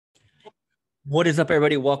What is up,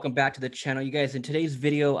 everybody? Welcome back to the channel. You guys, in today's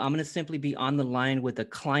video, I'm going to simply be on the line with a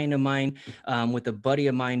client of mine, with a buddy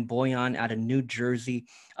of mine, Boyan, out of New Jersey,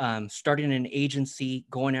 starting an agency,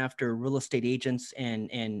 going after real estate agents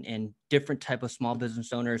and different type of small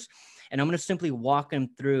business owners. And I'm going to simply walk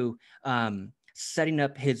him through setting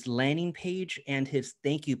up his landing page and his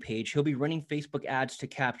thank you page. He'll be running Facebook ads to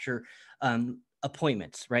capture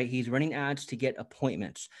appointments, right? He's running ads to get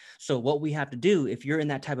appointments. So what we have to do, if you're in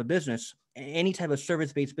that type of business, any type of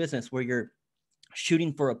service-based business where you're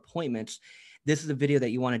shooting for appointments, this is a video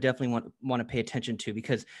that you want to definitely want to pay attention to,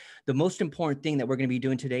 because the most important thing that we're going to be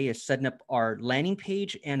doing today is setting up our landing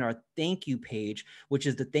page and our thank you page, which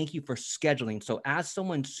is the thank you for scheduling. So as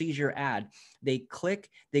someone sees your ad, they click,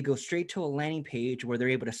 they go straight to a landing page where they're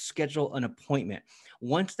able to schedule an appointment.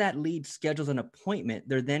 Once that lead schedules an appointment,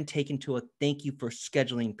 they're then taken to a thank you for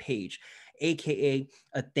scheduling page, AKA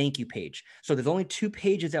a thank you page. So there's only two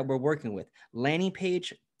pages that we're working with: landing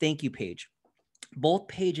page, thank you page. Both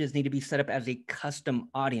pages need to be set up as a custom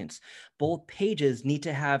audience. Both pages need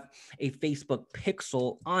to have a Facebook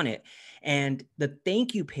pixel on it. And the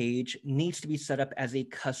thank you page needs to be set up as a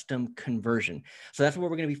custom conversion. So that's what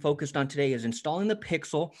we're going to be focused on today, is installing the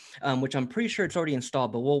pixel, which I'm pretty sure it's already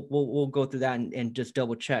installed, but we'll go through that and just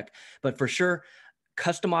double check. But for sure,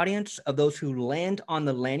 custom audience of those who land on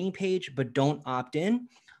the landing page but don't opt in.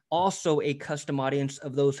 Also a custom audience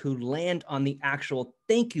of those who land on the actual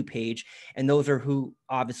thank you page, and those are who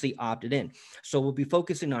obviously opted in. So we'll be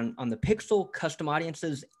focusing on the pixel, custom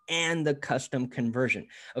audiences, and the custom conversion.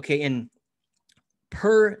 Okay, and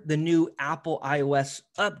per the new Apple iOS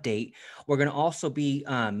update, we're going to also be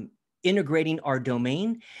integrating our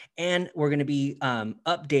domain, and we're going to be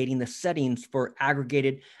updating the settings for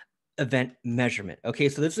aggregated event measurement. Okay,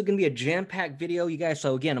 so this is going to be a jam-packed video, you guys.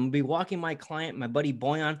 So again, I'm gonna be walking my client, my buddy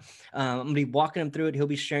Boyan. I'm gonna be walking him through it. He'll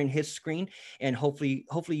be sharing his screen, and hopefully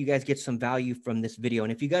you guys get some value from this video.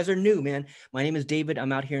 And if you guys are new, man, my name is David.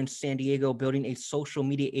 I'm out here in San Diego building a social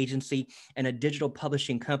media agency and a digital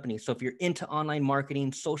publishing company. So if you're into online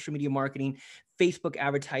marketing, social media marketing, Facebook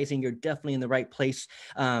advertising, you're definitely in the right place.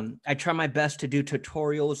 I try my best to do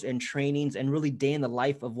tutorials and trainings and really day in the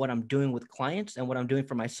life of what I'm doing with clients and what I'm doing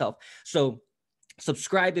for myself. So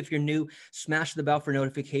subscribe if you're new, smash the bell for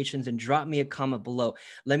notifications, and drop me a comment below.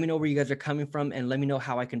 Let me know where you guys are coming from, and let me know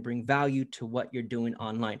how I can bring value to what you're doing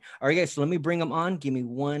online. All right, guys, so let me bring them on. Give me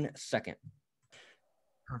 1 second.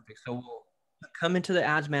 Perfect. So we'll come into the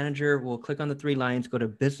ads manager. We'll click on the three lines, go to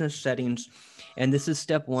business settings. And this is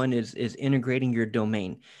step one, is integrating your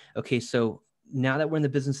domain. Okay, so now that we're in the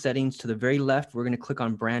business settings, to the very left, we're going to click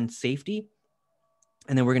on brand safety,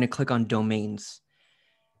 and then we're going to click on domains.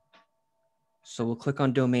 So we'll click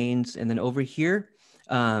on domains, and then over here,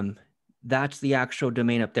 that's the actual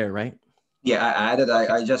domain up there, right? Yeah, I added.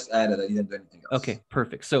 Okay. I just added. I didn't do anything else. Okay,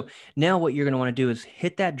 perfect. So now what you're going to want to do is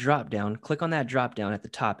hit that drop down, click on that drop down at the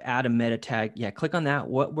top, add a meta tag. Yeah, click on that.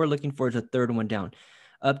 What we're looking for is a third one down.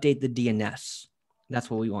 Update the DNS. That's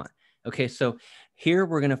what we want. Okay, so here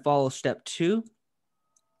we're going to follow step 2.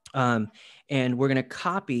 And we're going to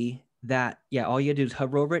copy that. Yeah, all you do is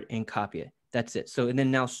hover over it and copy it. That's it. So, and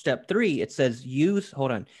then now step 3, it says use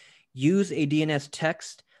a DNS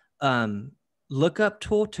text lookup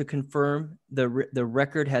tool to confirm the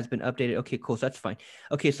record has been updated. Okay, cool. So that's fine.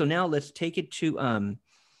 Okay, so now let's take it to and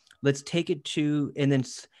then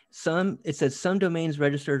it says some domains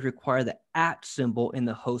registered require the @ symbol in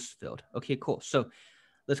the host field. Okay, cool. So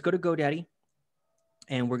let's go to GoDaddy,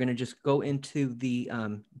 and we're going to just go into the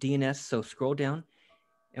DNS. So scroll down,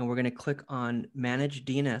 and we're going to click on manage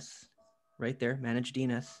DNS right there, manage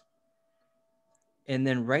DNS. And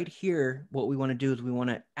then right here, what we want to do is we want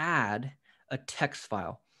to add a text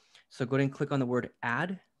file. So go ahead and click on the word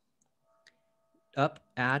add,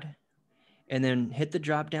 add, and then hit the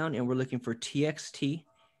drop down, and we're looking for TXT.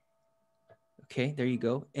 Okay, there you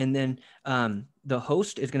go. And then the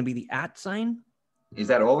host is going to be the @ sign. Is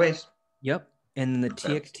that always? Yep. And then the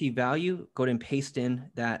TXT value, go ahead and paste in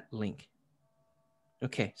that link.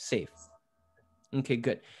 Okay, save. Okay,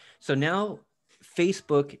 good. So now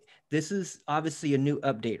Facebook, this is obviously a new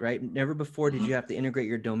update, right? Never before did you have to integrate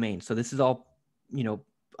your domain. So this is all,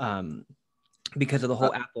 because of the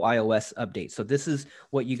whole Apple iOS update. So this is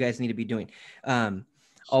what you guys need to be doing.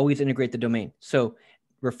 Always integrate the domain. So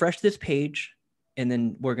refresh this page, and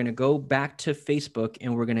then we're going to go back to Facebook,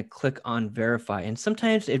 and we're going to click on verify. And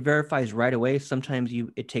sometimes it verifies right away. Sometimes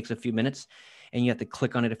it takes a few minutes, and you have to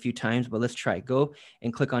click on it a few times, but let's try. Go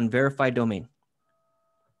and click on verify domain.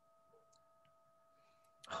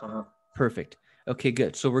 Perfect. Okay,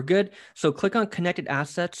 good. So we're good. So click on connected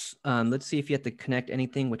assets. Let's see if you have to connect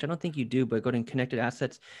anything, which I don't think you do, but go to connected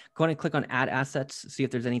assets. Go ahead and click on add assets, see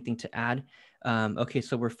if there's anything to add. Okay,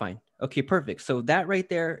 so we're fine. Okay, perfect. So that right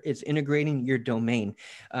there is integrating your domain.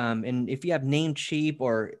 And if you have Namecheap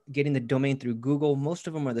or getting the domain through Google, most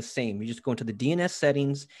of them are the same. You just go into the DNS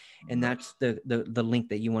settings, and that's the link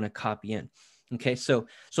that you want to copy in. Okay, so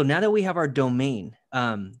now that we have our domain,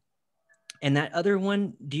 and that other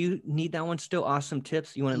one, do you need that one still? Awesome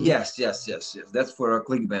tips. You want to leave? Yes, yes, yes, yes. That's for a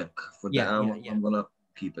ClickBank. For that, Yeah, yeah, yeah. I'm gonna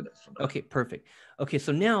keep it for now. Okay, perfect. Okay,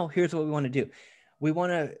 so now here's what we want to do. We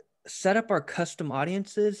want to set up our custom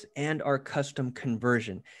audiences and our custom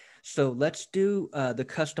conversion. So let's do the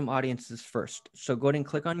custom audiences first. So go ahead and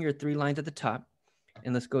click on your 3 lines at the top,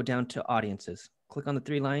 and let's go down to audiences. Click on the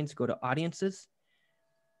 3 lines, go to audiences,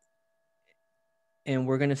 and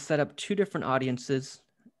we're going to set up 2 different audiences.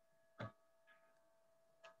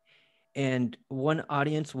 And one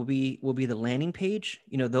audience will be the landing page,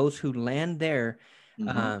 you know, those who land there,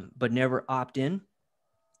 but never opt in.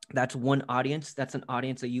 That's one audience. That's an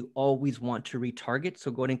audience that you always want to retarget.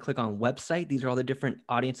 So go ahead and click on website. These are all the different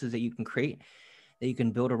audiences that you can create, that you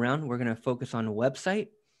can build around. We're going to focus on website.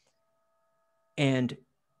 And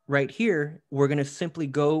right here, we're going to simply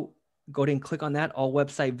go ahead and click on that, all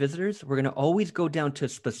website visitors. We're going to always go down to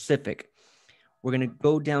specific. We're going to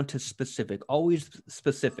go down to specific, always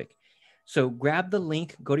specific. So grab the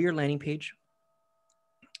link, go to your landing page.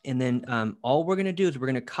 And then all we're going to do is we're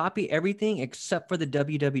going to copy everything except for the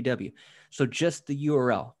www. So just the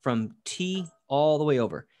URL from T all the way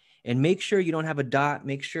over, and make sure you don't have a dot.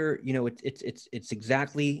 Make sure, you know, it's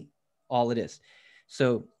exactly all it is.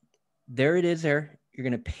 So there it is there. You're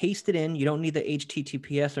going to paste it in. You don't need the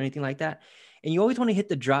HTTPS or anything like that. And you always want to hit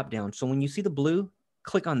the drop down. So when you see the blue,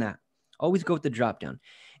 click on that. Always go with the drop down.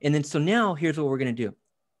 And then, so now here's what we're going to do.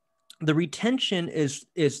 The retention is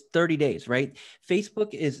 30 days, right?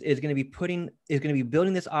 Facebook is going to be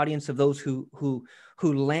building this audience of those who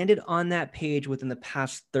landed on that page within the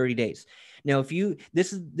past 30 days. Now, if you,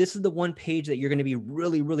 this is the one page that you're going to be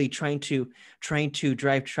really trying to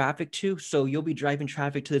drive traffic to. So you'll be driving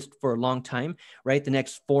traffic to this for a long time, right? The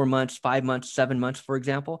next 4 months, 5 months, 7 months, for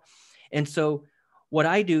example. And so what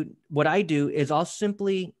I do is I'll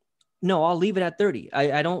leave it at 30.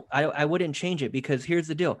 I wouldn't change it, because here's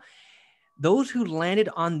the deal. Those who landed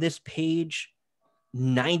on this page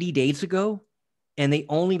 90 days ago and they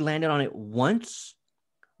only landed on it once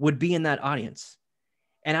would be in that audience.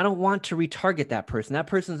 And I don't want to retarget that person. That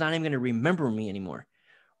person's not even going to remember me anymore,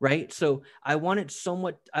 right? So I want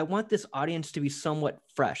this audience to be somewhat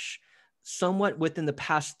fresh, somewhat within the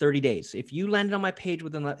past 30 days. If you landed on my page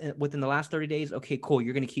within the last 30 days, okay, cool.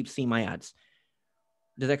 You're going to keep seeing my ads.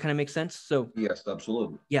 Does that kind of make sense? So yes,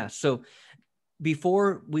 absolutely. Yeah. So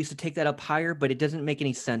before, we used to take that up higher, but it doesn't make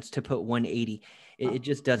any sense to put 180. It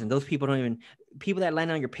just doesn't. Those people people that land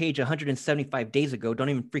on your page 175 days ago don't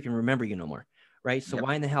even freaking remember you no more, right? So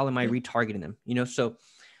why in the hell am I retargeting them? You know, so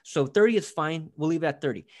 30 is fine. We'll leave it at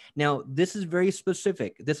 30. Now, this is very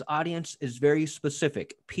specific. This audience is very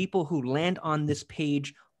specific. People who land on this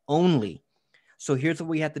page only. So here's what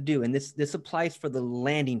we have to do. And this applies for the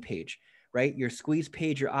landing page, right? Your squeeze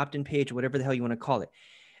page, your opt-in page, whatever the hell you want to call it.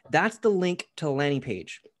 That's the link to the landing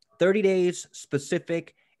page. 30 days,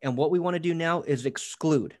 specific. And what we want to do now is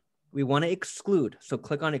exclude. We want to exclude. So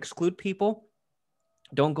click on exclude people.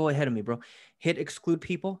 Don't go ahead of me, bro. Hit exclude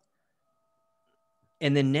people.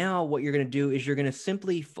 And then now what you're going to do is you're going to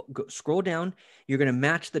simply scroll down. You're going to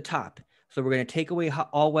match the top. So we're going to take away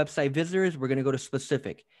all website visitors. We're going to go to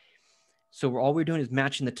specific. So all we're doing is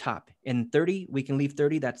matching the top. And 30, we can leave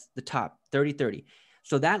 30. That's the top, 30, 30.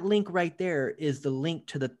 So that link right there is the link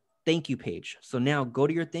to the thank you page. So now go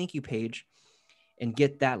to your thank you page and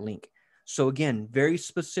get that link. So again, very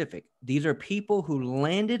specific. These are people who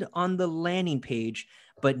landed on the landing page,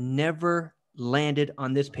 but never landed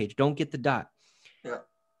on this page. Don't get the dot. Yeah.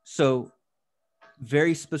 So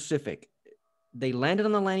very specific. They landed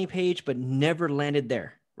on the landing page, but never landed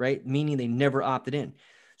there, right? Meaning they never opted in.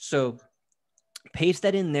 So paste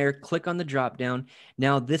that in there, click on the drop down.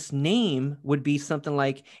 Now this name would be something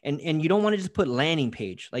like, and you don't want to just put landing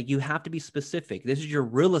page. Like, you have to be specific. This is your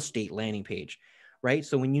real estate landing page, right?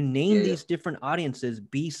 So when you name these different audiences,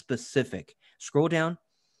 be specific. Scroll down.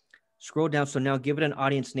 So now give it an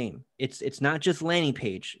audience name. It's not just landing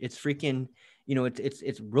page. It's freaking, you know,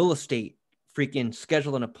 it's real estate, freaking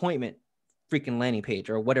schedule an appointment, freaking landing page,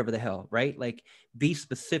 or whatever the hell, right? Like, be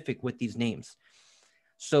specific with these names.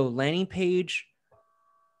 So landing page,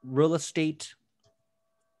 real estate.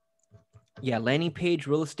 Yeah, landing page,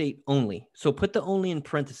 real estate only. So put the only in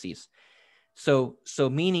parentheses. So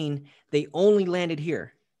meaning they only landed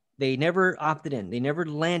here. They never opted in. They never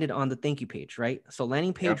landed on the thank you page, right? So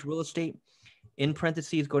landing page real estate, in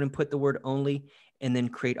parentheses, go ahead and put the word only and then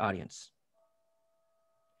create audience.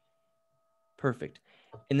 Perfect.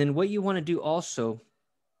 And then what you want to do also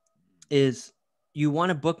is you want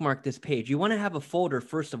to bookmark this page. You want to have a folder,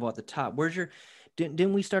 first of all, at the top. Where's your,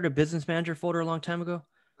 didn't we start a business manager folder a long time ago?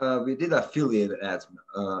 We did affiliate ads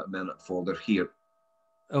folder here.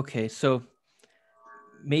 Okay, so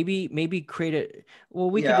maybe create it.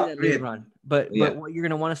 Well, we can do that later on. But what you're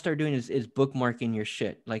gonna want to start doing is bookmarking your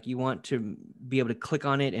shit. Like you want to be able to click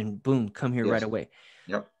on it and boom, come here right away.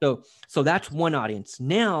 Yep. So that's one audience.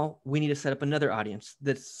 Now we need to set up another audience.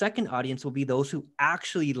 The second audience will be those who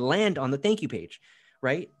actually land on the thank you page,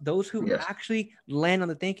 right? Those who actually land on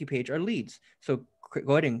the thank you page are leads. So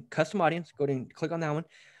go ahead and custom audience, go ahead and click on that one.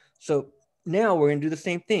 So now we're gonna do the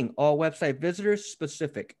same thing. All website visitors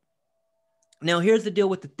specific. Now here's the deal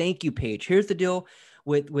with the thank you page. Here's the deal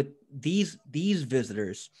with these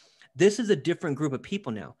visitors. This is a different group of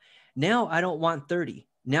people now. Now I don't want 30.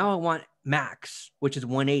 Now I want max, which is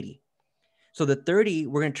 180. So the 30,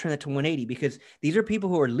 we're going to turn that to 180 because these are people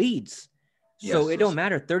who are leads. So it don't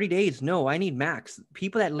matter. 30 days. No, I need max.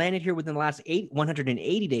 People that landed here within the last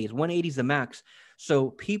 180 days, 180 is the max.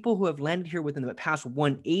 So people who have landed here within the past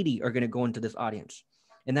 180 are going to go into this audience.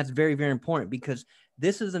 And that's very, very important because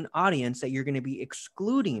this is an audience that you're going to be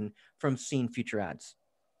excluding from seeing future ads,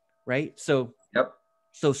 right? So,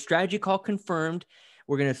 so strategy call confirmed.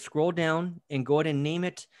 We're going to scroll down and go ahead and name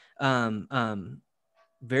it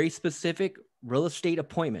very specific real estate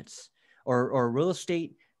appointments or real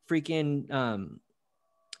estate freaking,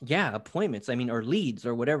 appointments. I mean, or leads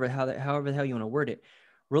or whatever, however the hell you want to word it.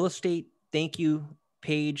 Real estate, thank you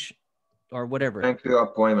page or whatever. Thank you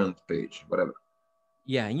appointment page, whatever.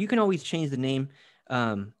 Yeah, and you can always change the name.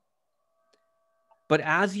 But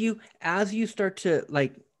as you start to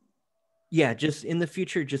like, just in the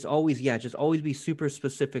future, just always be super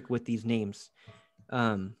specific with these names.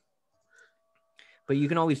 But you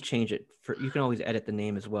can always change it you can always edit the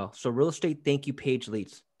name as well. So real estate, thank you page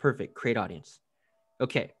leads. Perfect. Create audience.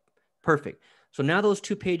 Okay, perfect. So now those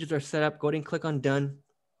two pages are set up. Go ahead and click on done.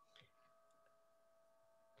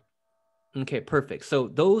 Okay, perfect. So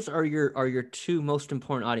those are your two most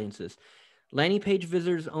important audiences. Landing page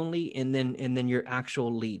visitors only, and then your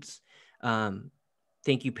actual leads.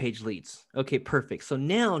 Thank you page leads. Okay, perfect. So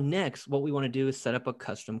now next, what we want to do is set up a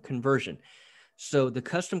custom conversion. So the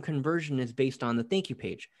custom conversion is based on the thank you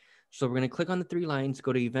page. So we're going to click on the three lines,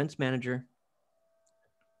 go to Events Manager,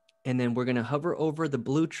 and then we're going to hover over the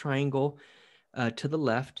blue triangle to the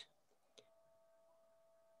left.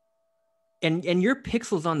 And your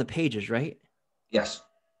pixels on the pages, right? Yes.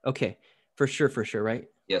 Okay, for sure, right?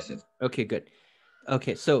 Yes. Okay, good.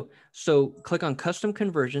 Okay, so click on custom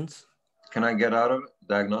conversions. Can I get out of it?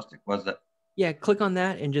 Diagnostic? What's that? Yeah, click on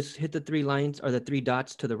that and just hit the three lines or the three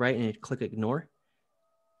dots to the right and click ignore.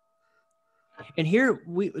 And here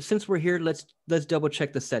since we're here, let's double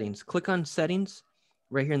check the settings. Click on settings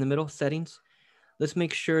right here in the middle, settings. Let's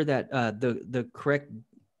make sure that the correct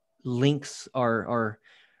links are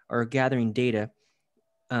gathering data.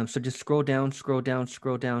 So just scroll down,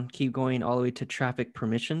 keep going all the way to traffic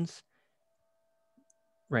permissions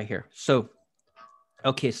right here. So,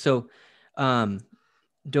 okay, so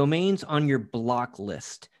domains on your block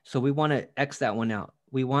list. So we want to X that one out.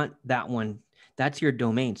 We want that one. That's your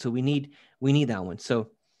domain. So we need that one. So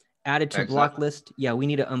add it to block list. Yeah, we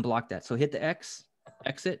need to unblock that. So hit the X,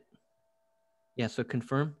 exit. Yeah, so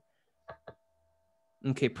confirm.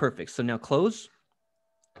 Okay, perfect. So now close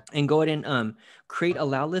and go ahead and create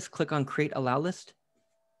allow list. Click on create allow list.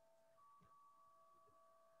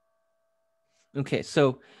 Okay,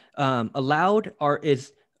 so allowed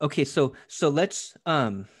is okay. So let's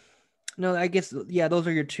no, I guess those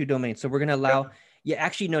are your two domains. So we're gonna allow. Yeah,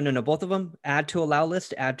 actually no. Both of them add to allow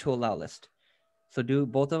list. Add to allow list. So do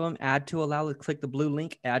both of them. Add to allow list. Click the blue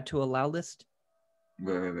link. Add to allow list.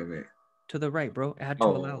 Wait. To the right, bro. Add to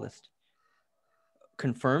allow list.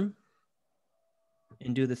 Confirm.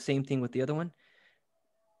 And do the same thing with the other one.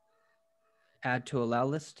 Add to allow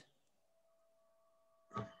list.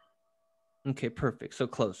 Okay, perfect. So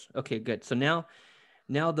close. Okay, good. So now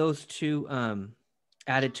those two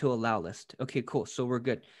added to allow list. Okay, cool. So we're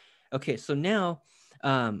good. Okay, so now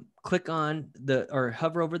click on or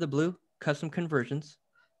hover over the blue custom conversions.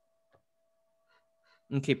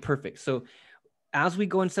 Okay, perfect. So as we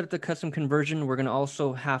go and set up the custom conversion, we're going to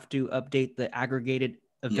also have to update the aggregated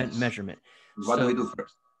event measurement. What do we do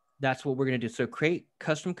first? That's what we're going to do. So create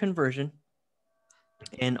custom conversion.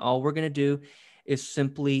 And all we're going to do is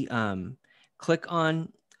simply click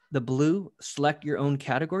on the blue, select your own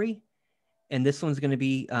category. And this one's going to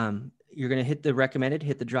be, you're going to hit the recommended,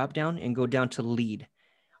 hit the drop down and go down to lead.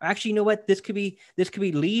 Actually, you know what? This could be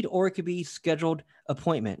lead, or it could be scheduled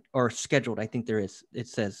appointment, or scheduled. I think there is. It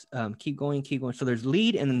says keep going, keep going. So there's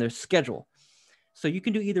lead and then there's schedule. So you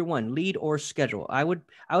can do either one, lead or schedule. I would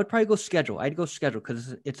probably go schedule. I'd go schedule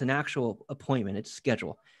because it's an actual appointment. It's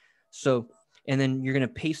schedule. So, and then you're going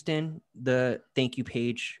to paste in the thank you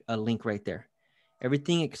page, a link right there.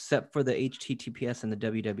 Everything except for the HTTPS and the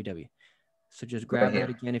www. So just grab that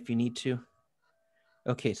again if you need to.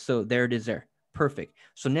 Okay, so there it is there. Perfect.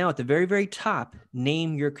 So now at the very, very top,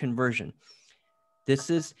 name your conversion. This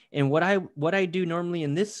is, and what I do normally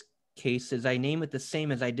in this case is I name it the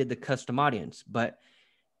same as I did the custom audience, but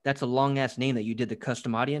that's a long ass name that you did the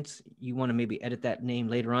custom audience. You want to maybe edit that name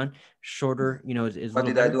later on. Shorter, you know, is What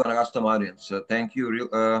did better. I do on a custom audience? Thank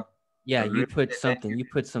you. Yeah, you put something. You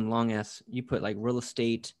put some long ass. You put like real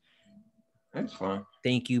estate. That's fine.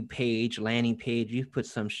 Thank you page, landing page. You put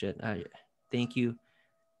some shit. Thank you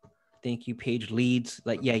page, leads.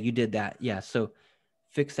 Like, yeah, you did that. Yeah, so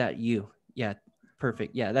fix that. Yeah,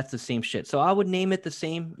 perfect. Yeah, that's the same shit. So I would name it the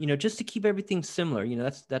same, you know, just to keep everything similar. You know,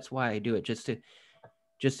 that's why I do it, just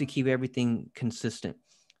to keep everything consistent.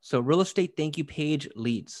 So real estate thank you page,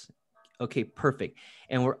 leads. Okay, perfect.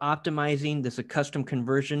 And we're optimizing this, a custom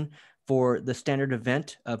conversion for the standard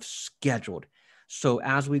event of scheduled. So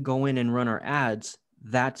as we go in and run our ads,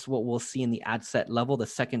 that's what we'll see in the ad set level. The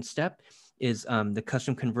second step is the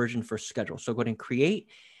custom conversion for schedule. So go ahead and create.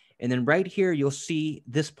 And then right here, you'll see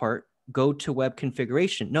this part, go to web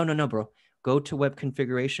configuration. No, bro. Go to web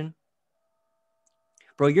configuration.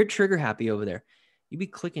 Bro, you're trigger happy over there. You be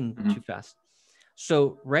clicking too fast.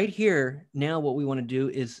 So right here, now what we want to do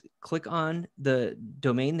is click on the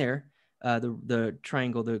domain there, the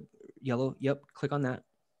triangle, the yellow. Yep, click on that.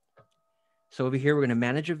 So over here, we're going to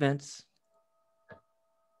manage events.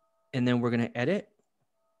 And then we're going to edit.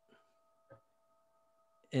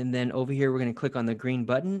 And then over here, we're going to click on the green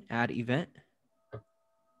button, add event.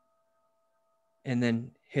 And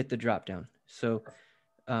then hit the drop down. So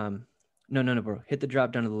no, bro. Hit the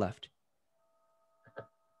drop down to the left.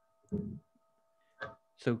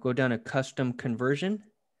 So go down to custom conversion.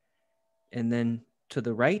 And then to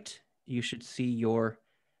the right, you should see your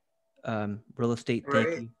real estate. Right.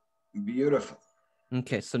 Thank you. Beautiful.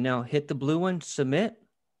 Okay, so now hit the blue one, submit.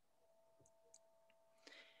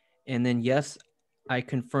 And then yes, I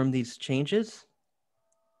confirm these changes.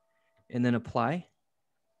 And then apply.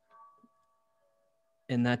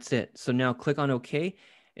 And that's it. So now click on OK.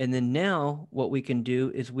 And then now what we can do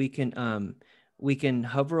is we can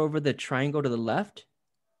hover over the triangle to the left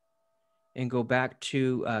and go back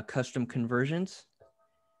to custom conversions.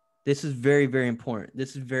 This is very, very important.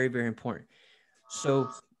 This is very, very important. So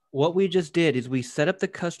what we just did is we set up the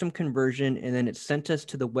custom conversion, and then it sent us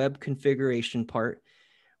to the web configuration part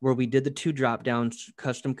where we did the 2 drop downs,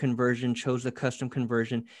 custom conversion, chose the custom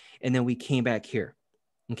conversion, and then we came back here.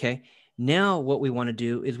 Okay. Now what we want to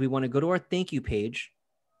do is we want to go to our thank you page.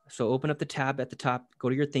 So open up the tab at the top, go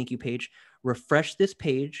to your thank you page, refresh this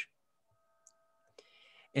page,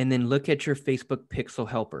 and then look at your Facebook Pixel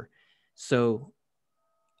Helper. So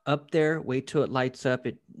up there, wait till it lights up.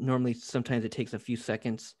 It normally, sometimes it takes a few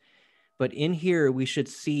seconds, but in here we should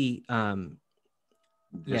see.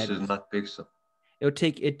 This is not Pixel.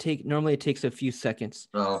 Normally it takes a few seconds.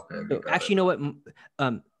 Oh, okay. So actually, you know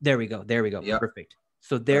what? There we go. Yep. Perfect.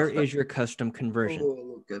 So there is your custom conversion.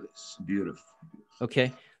 Oh, look at this. Beautiful.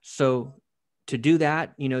 Okay. So to do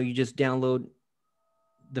that, you know, you just download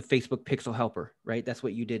the Facebook Pixel Helper, right? That's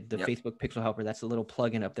what you did. The Facebook Pixel Helper. That's a little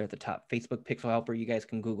plugin up there at the top. Facebook Pixel Helper. You guys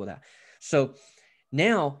can Google that. So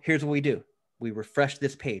now here's what we do. We refresh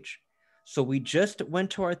this page. So we just went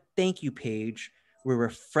to our thank you page. We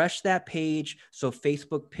refresh that page so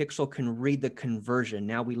Facebook Pixel can read the conversion.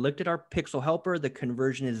 Now we looked at our Pixel Helper. The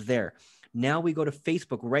conversion is there. Now we go to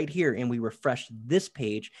Facebook right here and we refresh this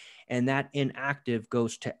page, and that inactive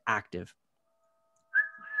goes to active.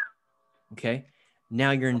 Okay.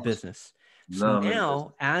 Now you're in business. So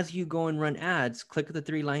now as you go and run ads, click the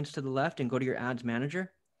 3 lines to the left and go to your ads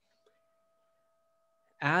manager.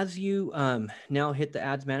 As you now hit the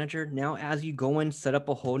ads manager, now as you go and set up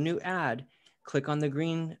a whole new ad, click on the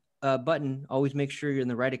green button. Always make sure you're in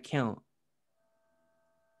the right account.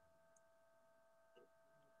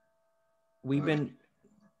 We've been.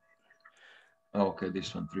 Oh, okay,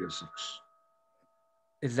 this one 306.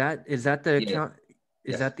 Is that the account?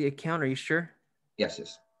 Is that the account? Are you sure?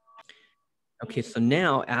 Yes. Okay, so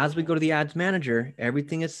now as we go to the ads manager,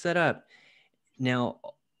 everything is set up. Now,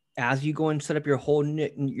 as you go and set up your whole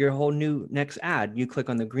new next ad, you click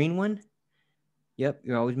on the green one, Yep.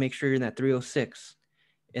 You always make sure you're in that 306.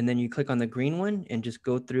 And then you click on the green one and just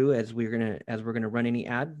go through as we're gonna run any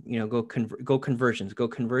ad. You know, go conversions,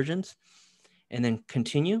 and then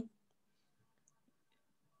continue,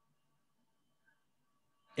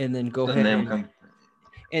 and then go The ahead name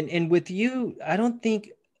and with you, I don't think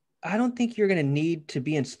you're gonna need to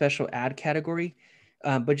be in special ad category,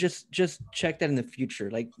 but just check that in the future,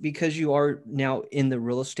 like because you are now in the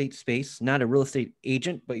real estate space, not a real estate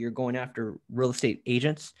agent, but you're going after real estate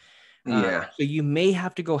agents. Yeah, So you may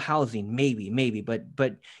have to go housing, maybe,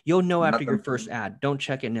 but you'll know after not your first ad. Don't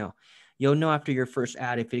check it now. You'll know after your first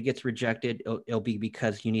ad if it gets rejected. It'll be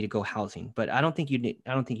because you need to go housing. But I don't think you need.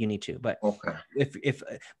 I don't think you need to. But okay. if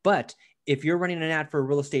but if you're running an ad for a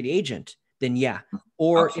real estate agent, then yeah,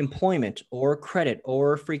 or Absolutely. employment, or credit,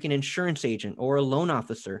 or freaking insurance agent, or a loan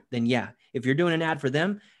officer, then yeah, if you're doing an ad for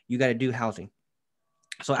them, you got to do housing.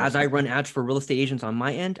 So as I Okay. run ads for real estate agents on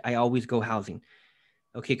my end, I always go housing.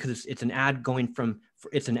 Okay, because it's an ad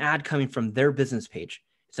it's an ad coming from their business page.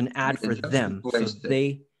 It's an ad Yeah, for just to them, so place it.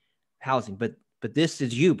 they housing. But this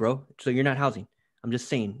is you, bro. So you're not housing. I'm just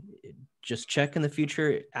saying, just check in the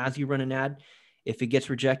future as you run an ad. If it gets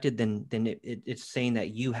rejected, then it's saying that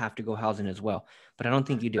you have to go housing as well. But I don't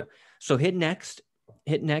think you do. So hit next,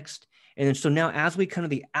 and then so now as we come to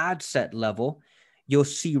the ad set level, you'll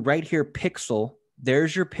see right here pixel.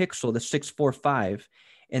 There's your pixel, the 645,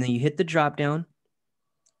 and then you hit the drop down,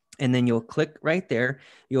 and then you'll click right there.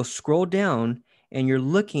 You'll scroll down, and you're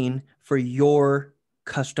looking for your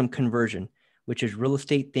custom conversion, which is real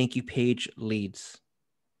estate thank you page leads.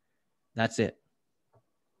 That's it.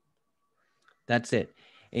 That's it.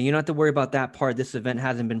 And you don't have to worry about that part. This event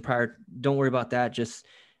hasn't been prior. Don't worry about that. Just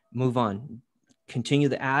move on. Continue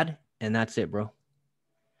the ad, and that's it, bro.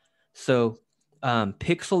 So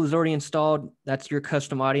Pixel is already installed. That's your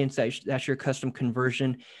custom audience. That's your custom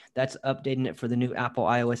conversion. That's updating it for the new Apple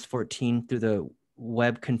iOS 14 through the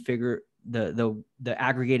web configure, the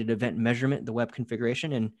aggregated event measurement, the web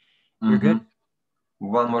configuration, and you're Mm-hmm. good.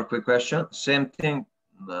 One more quick question. Same thing.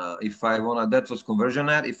 If I wanna, that was conversion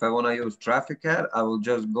ad. If I wanna use traffic ad, I will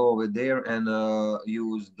just go over there and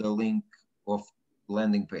use the link of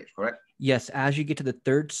landing page. Correct? Yes, as you get to the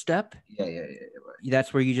third step, Yeah. Right.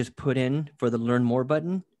 that's where you just put in for the learn more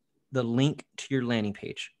button, the link to your landing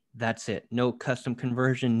page. That's it. No custom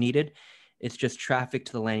conversion needed. It's just traffic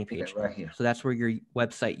to the landing Yeah, page. right here. So that's where your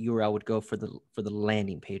website URL would go for the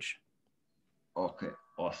landing page. Okay.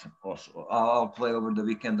 Awesome. I'll play over the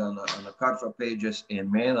weekend on the Cartra pages,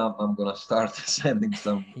 and man, I'm gonna start sending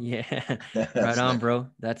some. Yeah, right on, bro.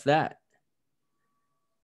 That's that.